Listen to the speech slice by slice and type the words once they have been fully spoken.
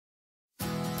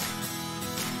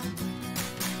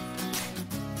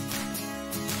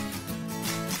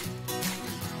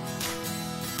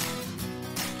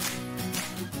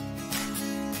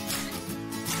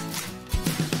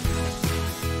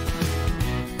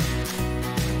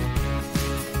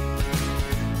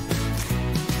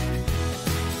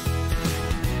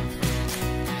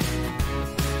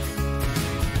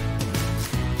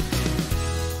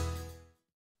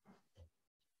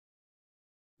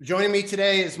Joining me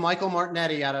today is Michael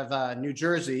Martinetti out of New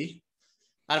Jersey.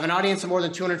 Out of an audience of more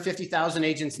than 250,000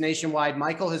 agents nationwide,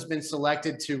 Michael has been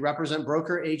selected to represent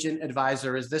Broker Agent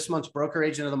Advisor as this month's Broker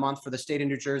Agent of the Month for the state of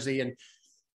New Jersey. And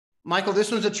Michael,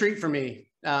 this was a treat for me.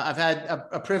 I've had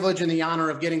a privilege and the honor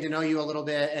of getting to know you a little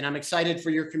bit, and I'm excited for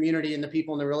your community and the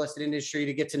people in the real estate industry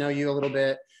to get to know you a little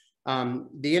bit.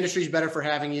 The industry's better for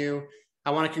having you.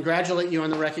 I want to congratulate you on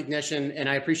the recognition, and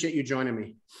I appreciate you joining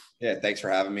me. Yeah, thanks for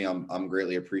having me. I'm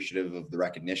greatly appreciative of the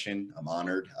recognition. I'm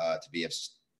honored to be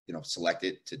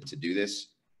selected to do this.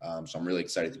 So I'm really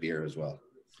excited to be here as well.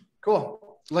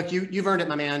 Cool. Look, you've earned it,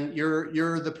 my man.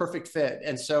 You're the perfect fit.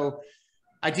 And so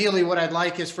ideally what I'd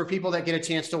like is for people that get a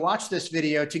chance to watch this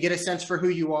video to get a sense for who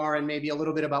you are and maybe a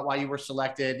little bit about why you were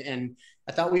selected. And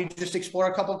I thought we'd just explore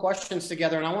a couple of questions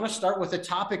together. And I want to start with the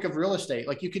topic of real estate.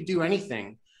 Like, you could do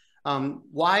anything.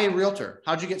 Why a realtor?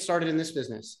 How'd you get started in this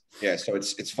business? Yeah, so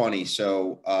it's funny.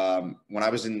 So when I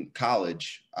was in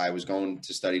college, I was going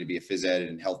to study to be a phys ed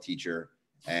and health teacher.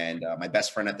 And my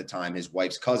best friend at the time, his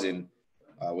wife's cousin,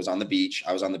 was on the beach.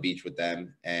 I was on the beach with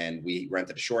them, and we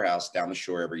rented a shore house down the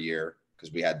shore every year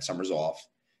because we had summers off.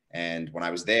 And when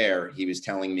I was there, he was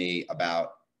telling me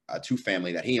about a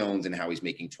two-family that he owns and how he's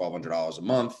making $1,200 a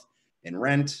month in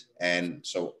rent. And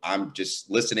so I'm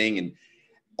just listening, and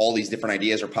all these different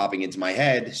ideas are popping into my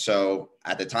head. So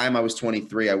at the time I was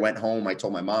 23, I went home. I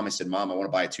told my mom, I said, Mom, I want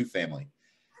to buy a two-family.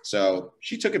 So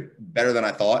she took it better than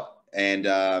I thought. And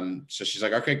so she's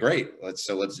like, okay, great. Let's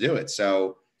do it.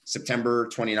 So September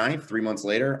 29th, 3 months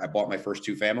later, I bought my first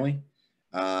two-family.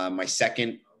 My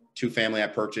second two-family I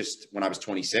purchased when I was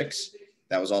 26.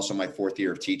 That was also my fourth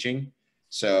year of teaching.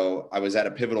 So I was at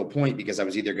a pivotal point because I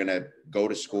was either going to go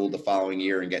to school the following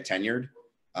year and get tenured,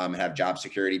 and have job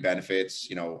security benefits,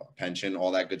 pension,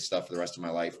 all that good stuff for the rest of my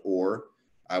life. Or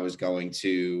I was going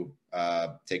to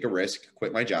take a risk,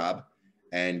 quit my job,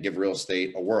 and give real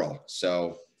estate a whirl.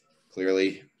 So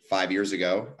clearly 5 years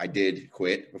ago, I did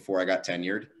quit before I got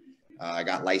tenured. I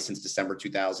got licensed December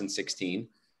 2016.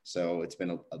 So it's been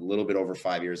a little bit over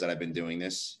 5 years that I've been doing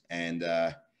this. And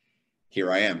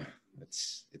here I am.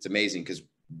 It's amazing because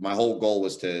my whole goal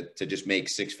was to just make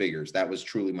six figures. That was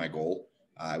truly my goal.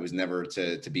 I was never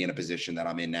to be in a position that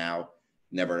I'm in now,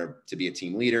 never to be a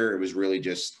team leader. It was really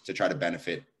just to try to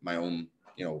benefit my own,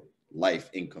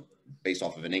 life income based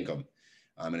off of an income.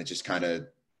 And it just kind of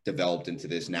developed into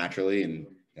this naturally. And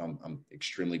I'm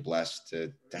extremely blessed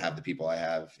to have the people I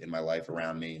have in my life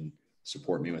around me and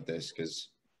support me with this because,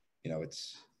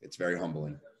 it's very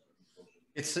humbling.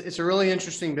 It's a really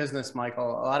interesting business,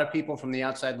 Michael. A lot of people from the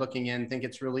outside looking in think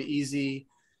it's really easy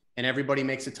and everybody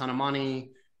makes a ton of money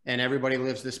and everybody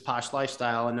lives this posh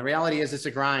lifestyle. And the reality is it's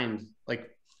a grind. Like,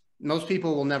 most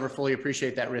people will never fully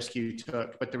appreciate that risk you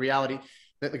took. But the reality,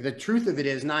 the truth of it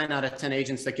is 9 out of 10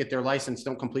 agents that get their license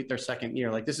don't complete their second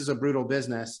year. Like, this is a brutal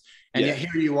business. And yet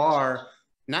here you are,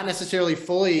 not necessarily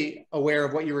fully aware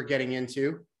of what you were getting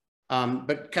into,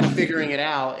 but kind of figuring it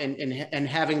out and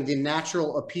having the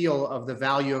natural appeal of the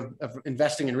value of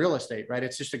investing in real estate, right?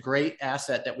 It's just a great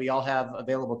asset that we all have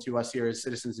available to us here as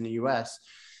citizens in the US.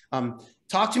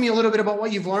 Talk to me a little bit about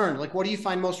what you've learned. Like, what do you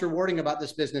find most rewarding about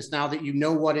this business now that you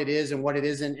know what it is and what it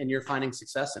isn't, and you're finding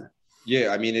success in it?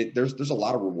 Yeah, I mean, there's a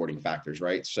lot of rewarding factors,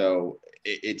 right? So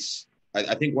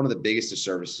I think one of the biggest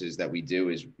disservices that we do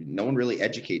is no one really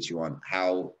educates you on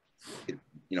how,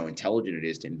 intelligent it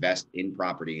is to invest in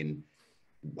property and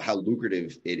how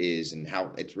lucrative it is and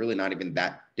how it's really not even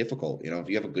that difficult. If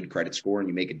you have a good credit score and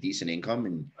you make a decent income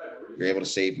and you're able to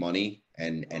save money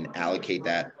and allocate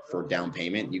that for down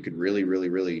payment, you could really, really,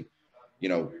 really,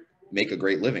 make a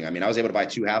great living. I mean, I was able to buy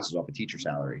 2 houses off a teacher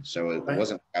salary. So it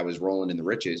wasn't like I was rolling in the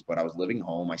riches, but I was living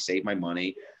home. I saved my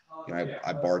money.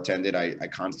 I bartended. I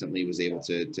constantly was able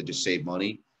to just save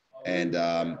money. And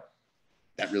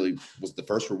that really was the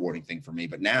first rewarding thing for me.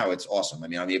 But now it's awesome. I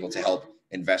mean, I'm able to help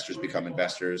investors become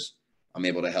investors. I'm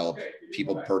able to help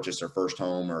people purchase their first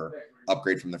home or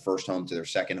upgrade from their first home to their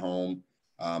second home.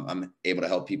 I'm able to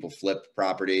help people flip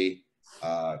property.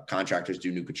 Contractors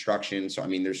do new construction. So, I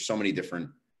mean, there's so many different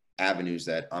avenues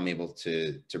that I'm able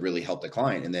to really help the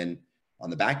client. And then on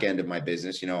the back end of my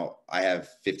business, I have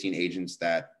 15 agents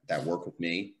that work with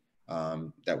me,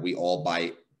 that we all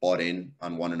bought in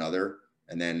on one another.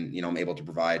 And then, I'm able to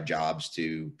provide jobs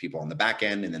to people on the back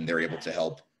end, and then they're able to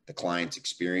help the client's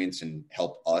experience and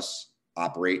help us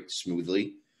operate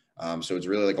smoothly. So it's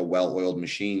really like a well-oiled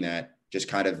machine that just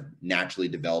kind of naturally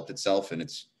developed itself, and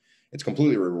it's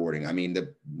completely rewarding. I mean,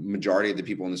 the majority of the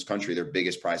people in this country, their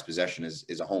biggest prized possession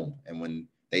is a home. And when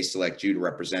they select you to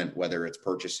represent, whether it's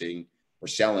purchasing or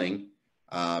selling,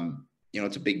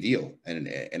 it's a big deal. And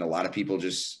a lot of people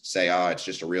just say, oh, it's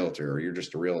just a realtor, or you're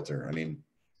just a realtor. I mean,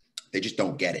 they just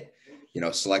don't get it.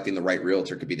 Selecting the right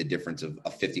realtor could be the difference of a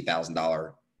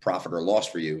 $50,000 profit or loss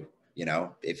for you.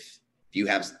 If you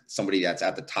have somebody that's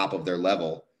at the top of their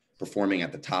level, performing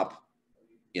at the top,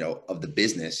 of the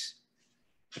business,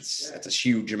 that's a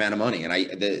huge amount of money.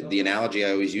 And the analogy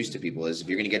I always use to people is, if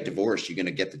you're going to get divorced, you're going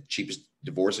to get the cheapest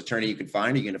divorce attorney you can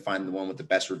find. You're going to find the one with the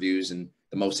best reviews and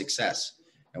the most success.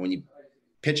 And when you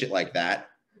pitch it like that,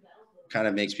 kind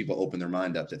of makes people open their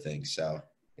mind up to things. So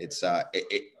it's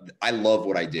I love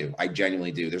what I do. I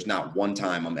genuinely do. There's not one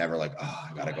time I'm ever like, oh,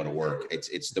 I got to go to work.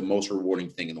 It's the most rewarding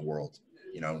thing in the world.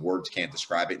 Words can't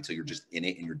describe it until you're just in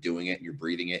it and you're doing it and you're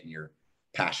breathing it and you're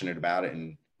passionate about it.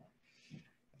 And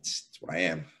that's what I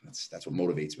am. That's what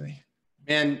motivates me.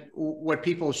 And what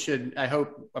people should, I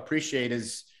hope, appreciate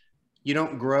is you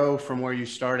don't grow from where you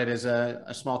started as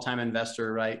a small-time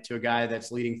investor, right, to a guy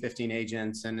that's leading 15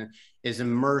 agents and is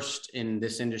immersed in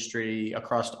this industry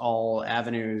across all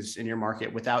avenues in your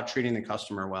market without treating the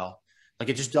customer well. Like,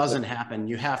 it just doesn't happen.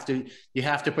 You have to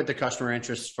put the customer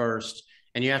interests first,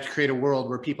 and you have to create a world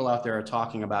where people out there are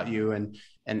talking about you.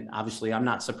 And obviously, I'm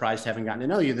not surprised, having gotten to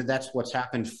know you, that that's what's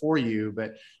happened for you.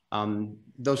 But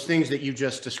those things that you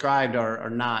just described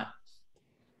are not.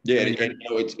 Yeah, and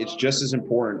it's just as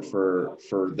important for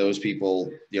those people,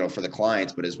 for the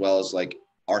clients, but as well as like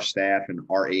our staff and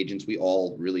our agents. We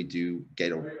all really do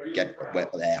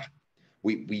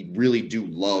we really do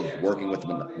love working with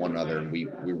one another, and we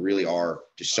really are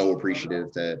just so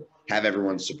appreciative to have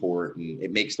everyone's support, and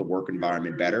it makes the work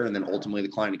environment better, and then ultimately the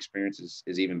client experience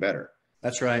is even better.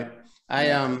 That's right.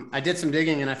 I did some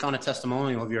digging and I found a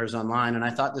testimonial of yours online, and I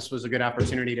thought this was a good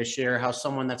opportunity to share how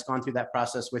someone that's gone through that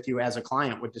process with you as a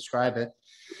client would describe it.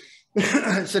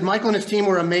 It said, Michael and his team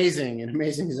were amazing, and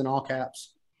amazing is in all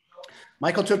caps.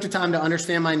 Michael took the time to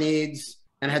understand my needs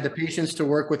and had the patience to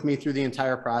work with me through the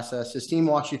entire process. His team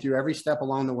walks you through every step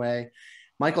along the way.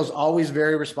 Michael's always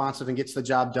very responsive and gets the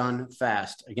job done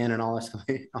fast. Again, in all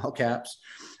caps.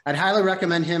 I'd highly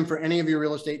recommend him for any of your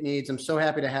real estate needs. I'm so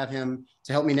happy to have him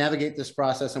to help me navigate this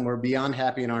process, and we're beyond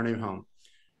happy in our new home.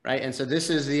 Right. And so this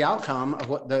is the outcome of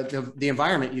what the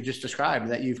environment you just described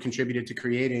that you've contributed to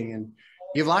creating. And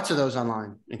you have lots of those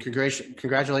online. And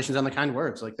congratulations on the kind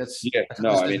words. Like, that's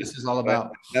what this is all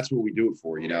about. That's what we do it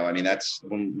for. I mean, that's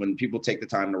when people take the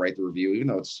time to write the review, even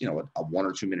though it's, a 1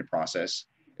 or 2 minute process,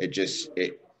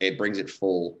 it brings it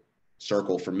full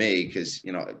circle for me, because,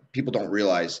 people don't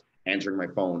realize answering my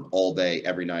phone all day,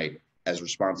 every night, as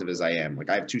responsive as I am.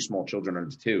 Like, I have 2 small children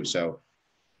under 2. So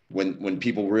when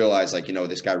people realize, like,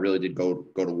 this guy really did go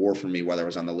to war for me, whether it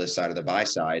was on the list side or the buy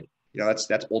side,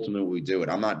 that's ultimately what we do. And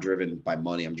I'm not driven by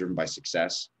money. I'm driven by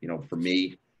success. For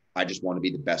me, I just want to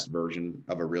be the best version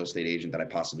of a real estate agent that I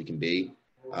possibly can be.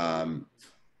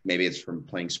 Maybe it's from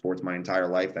playing sports my entire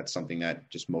life. That's something that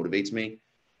just motivates me.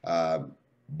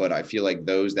 But I feel like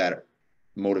those that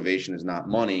motivation is not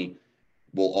money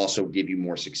will also give you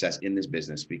more success in this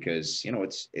business, because,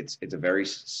 it's a very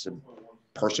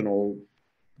personal.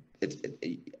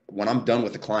 When I'm done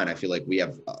with the client, I feel like we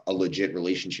have a legit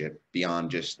relationship beyond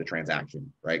just the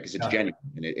transaction, right? Because it's genuine,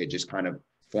 and it just kind of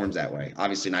forms that way.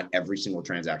 Obviously, not every single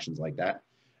transaction is like that,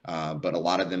 but a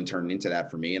lot of them turn into that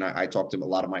for me. And I talk to a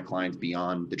lot of my clients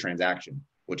beyond the transaction,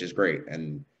 which is great.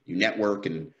 And you network,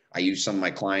 and I use some of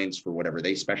my clients for whatever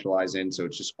they specialize in. So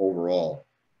it's just overall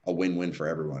a win-win for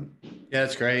everyone. Yeah,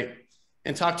 that's great.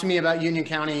 And talk to me about Union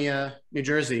County, New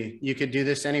Jersey. You could do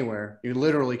this anywhere. You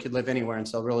literally could live anywhere and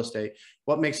sell real estate.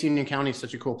 What makes Union County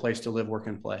such a cool place to live, work,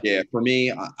 and play? Yeah, for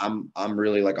me, I'm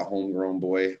really like a homegrown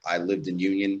boy. I lived in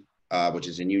Union, which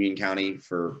is in Union County,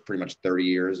 for pretty much 30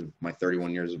 years of my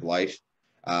 31 years of life.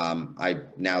 I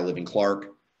now live in Clark.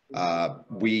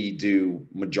 We do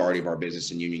majority of our business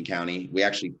in Union County. We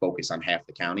actually focus on half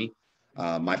the county.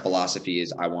 My philosophy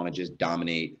is I want to just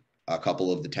dominate a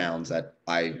couple of the towns that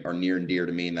are near and dear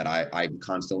to me, and that I'm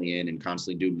constantly in and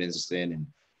constantly do business in, and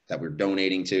that we're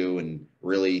donating to, and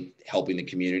really helping the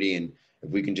community. And if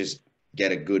we can just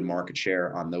get a good market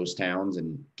share on those towns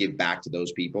and give back to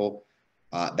those people,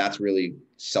 that's really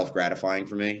self-gratifying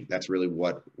for me. That's really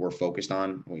what we're focused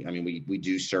on. We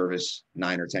do service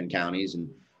 9 or 10 counties, and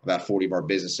about 40 of our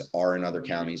business are in other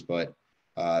counties, but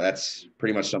that's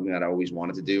pretty much something that I always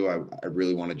wanted to do. I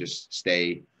really want to just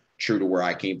stay true to where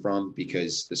I came from,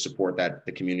 because the support that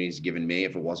the community has given me,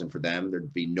 if it wasn't for them,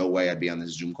 there'd be no way I'd be on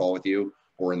this Zoom call with you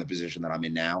or in the position that I'm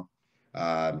in now.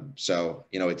 So,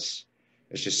 it's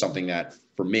just something that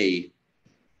for me,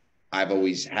 I've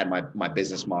always had my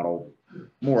business model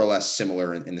more or less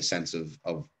similar in the sense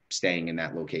of staying in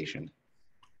that location.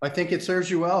 I think it serves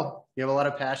you well. You have a lot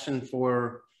of passion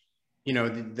for you know,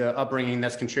 the upbringing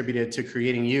that's contributed to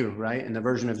creating you, right? And the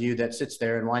version of you that sits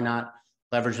there, and why not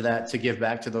leverage that to give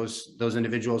back to those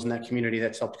individuals in that community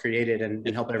that's helped create it, and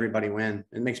help everybody win.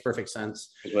 It makes perfect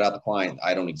sense. Without the client,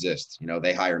 I don't exist. You know,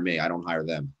 they hire me, I don't hire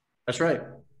them. That's right.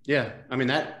 Yeah. I mean,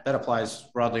 that applies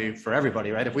broadly for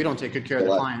everybody, right? If we don't take good care of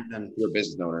the client, then you're a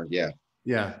business owner. Yeah.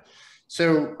 Yeah.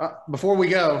 So before we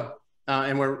go,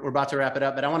 and we're about to wrap it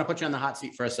up, but I want to put you on the hot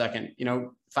seat for a second. You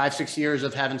know, 5-6 years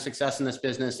of having success in this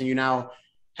business, and you now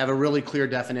have a really clear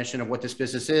definition of what this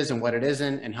business is and what it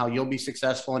isn't, and how you'll be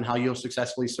successful and how you'll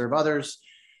successfully serve others.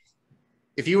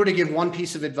 If you were to give one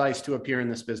piece of advice to appear in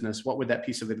this business, what would that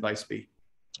piece of advice be?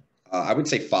 I would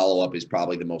say follow-up is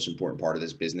probably the most important part of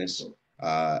this business.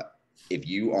 If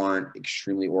you aren't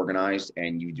extremely organized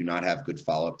and you do not have good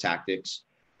follow-up tactics,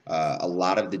 a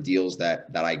lot of the deals that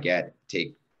I get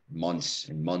take months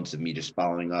and months of me just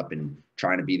following up and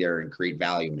trying to be there and create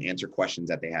value and answer questions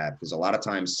that they have. Because a lot of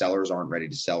times sellers aren't ready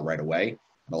to sell right away.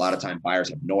 And a lot of times buyers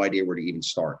have no idea where to even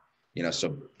start. You know,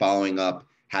 so following up,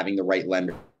 having the right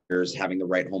lenders, having the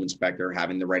right home inspector,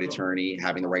 having the right attorney,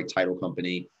 having the right title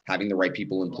company, having the right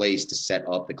people in place to set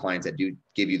up the clients that do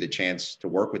give you the chance to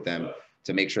work with them,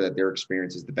 to make sure that their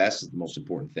experience is the best, is the most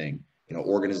important thing. You know,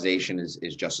 organization is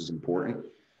just as important.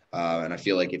 And I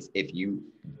feel like if you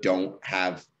don't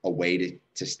have a way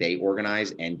to stay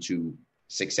organized and to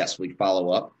successfully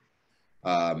follow up,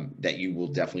 that you will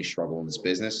definitely struggle in this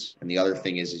business. And the other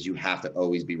thing is you have to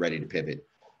always be ready to pivot.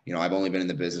 You know, I've only been in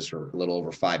the business for a little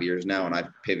over 5 years now, and I've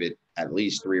pivoted at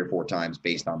least 3 or 4 times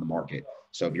based on the market.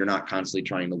 So if you're not constantly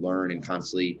trying to learn and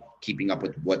constantly keeping up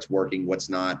with what's working, what's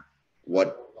not,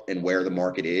 what and where the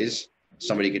market is,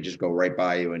 somebody could just go right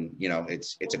by you. And, you know,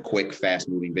 it's a quick, fast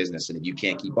moving business. And if you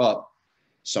can't keep up,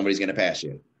 somebody's going to pass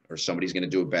you or somebody's going to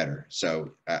do it better.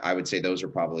 So I would say those are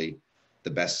probably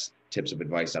the best tips of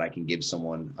advice that I can give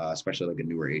someone, especially like a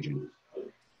newer agent.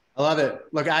 I love it.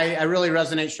 Look, I really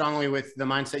resonate strongly with the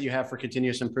mindset you have for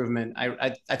continuous improvement.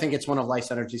 I think it's one of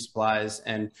life's energy supplies,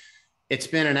 and it's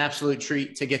been an absolute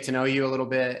treat to get to know you a little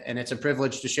bit. And it's a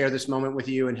privilege to share this moment with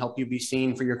you and help you be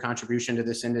seen for your contribution to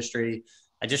this industry.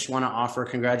 I just want to offer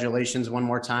congratulations one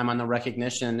more time on the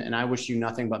recognition, and I wish you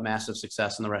nothing but massive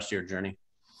success in the rest of your journey.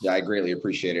 Yeah, I greatly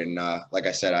appreciate it. And like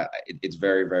I said, it's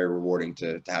very, very rewarding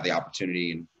to have the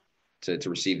opportunity and to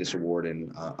receive this award.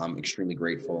 And I'm extremely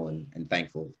grateful and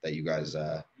thankful that you guys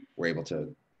were able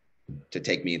to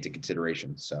take me into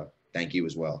consideration. So thank you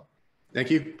as well. Thank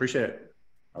you. Appreciate it.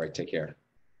 All right. Take care.